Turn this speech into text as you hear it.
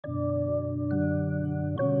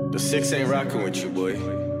The six ain't rocking with you, boy.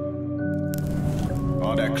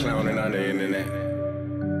 All that clowning on the internet.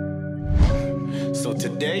 So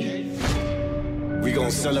today, we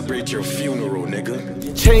gon' celebrate your funeral,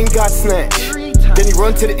 nigga. Chain got snatched. Then he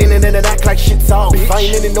run to the internet and act like shit's off. I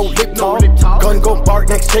ain't in no lip talk. Gun gon' bark,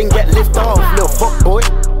 next chain get lift off. Little fuck boy.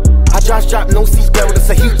 I drop, no seatbelt, it's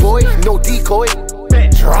a heat boy, no decoy.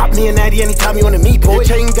 Drop me a natty anytime you wanna meet, boy.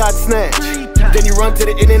 Chain got snatched. Then you run to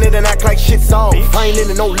the internet and act like shit's off. I ain't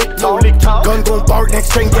in no lip talk. Gun gon' bark,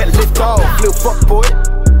 next chain get lift off. Little fuck boy.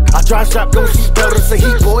 I drop, no seatbelt, it's a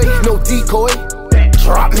heat boy, no decoy.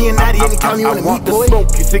 Drop me a natty anytime you wanna meet, boy.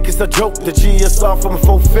 Smoke, you think it's a joke, the GSR from a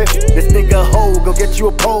 4/5. This nigga a hoe, go get you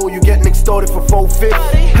a pole, you getting extorted for 4/5.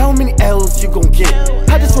 How many L's you gon' get?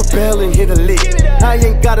 I just rebel and hit a lick. I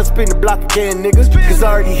ain't gotta spin the block again, niggas, cause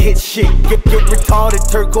I already hit shit. Get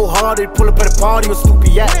retarded, turco hearted, pull up at a party with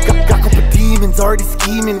stupid ass. Got couple demons already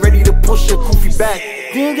scheming, ready to push a goofy back.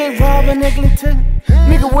 Didn't get robbed or negligent.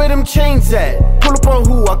 Nigga, where them chains at? Pull up on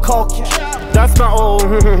who I call you. That's my old,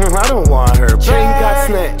 I don't want her. Chain got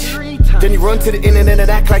snatched. Then you run to the internet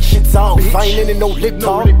and act like shit's off. I ain't in no lip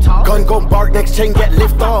talk. Gun gon' bark, next chain get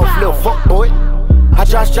lift off. Little fuck boy. I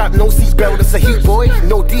drop, no seatbelt, it's a heat boy,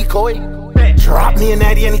 no decoy. Drop me a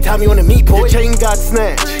natty anytime you wanna meet, boy. Chain got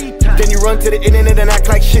snatched. Then you run to the internet and act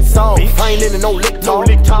like shit's off. I ain't in no lip talk.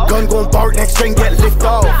 Gun gon' bark, next chain get lift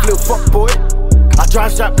off. Little fuck boy. I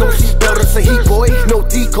drop, no seatbelt, it's a heat boy, no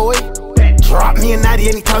decoy. Drop me a natty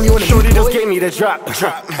anytime you wanna meet, boy. Shorty just gave me the drop.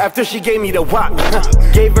 After she gave me the wop.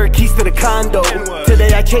 Gave her keys to the condo.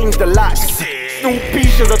 Today I changed the locks.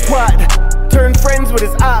 Snoopy's a twat. Turned friends with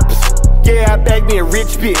his ops. Yeah, I bagged me a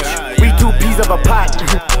rich bitch. We 2 peas of a pot.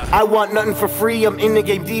 I want nothing for free, I'm in the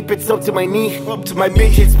game deep, it's up to my knee. My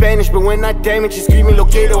bitch is Spanish, but when I damage, she's screaming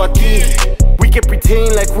Loquero aquí. We can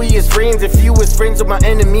pretend like we is friends if you was friends with my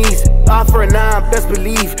enemies. Eye for an eye, best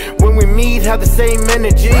believe. When we meet, have the same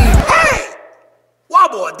energy. Hey!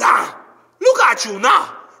 What about that? Look at you now.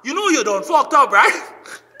 You know you done fucked up, right?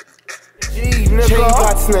 Chain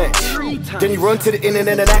got snatched. Then you run to the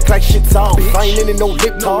internet and act like shit's off. I ain't in no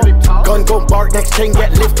lip talk. Gun gon' bark, next chain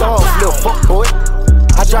get lift off. Little fuck boy.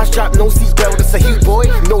 I drop, no seatbelt, it's a heat boy,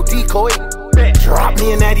 no decoy. Drop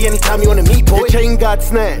me a natty anytime you wanna meet, boy. Chain got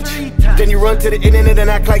snatched. Then you run to the internet and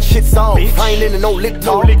act like shit's off. I ain't in no lip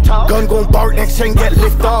talk. Gun gon' bark, next chain get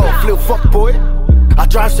lift off. Little fuck boy. I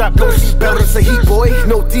drop, no seatbelt, it's a heat boy,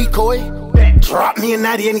 no decoy. Drop me a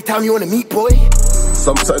natty anytime you wanna meet, boy.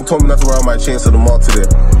 Something told me not to wear my chains to the mall today.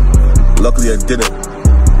 Luckily I didn't.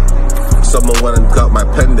 Someone went and got my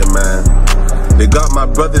pendant, man. They got my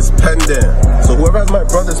brother's pendant. So whoever has my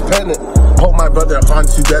brother's pendant, I hope my brother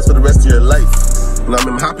haunts you guys for the rest of your life. And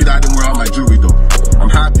I'm happy that I didn't wear all my jewelry though. I'm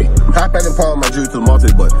happy I didn't pawn all my jewelry to the mall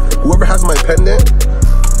today, but whoever has my pendant,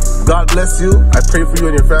 God bless you. I pray for you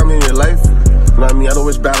and your family and your life. You know what I mean? I don't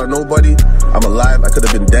wish bad on nobody. I'm alive, I could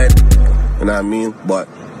have been dead. You know what I mean? But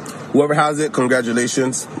whoever has it,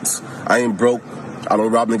 congratulations. I ain't broke. I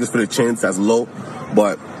don't rob niggas for the chains, that's low.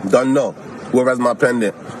 But don't know. Whoever has my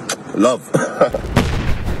pendant, love.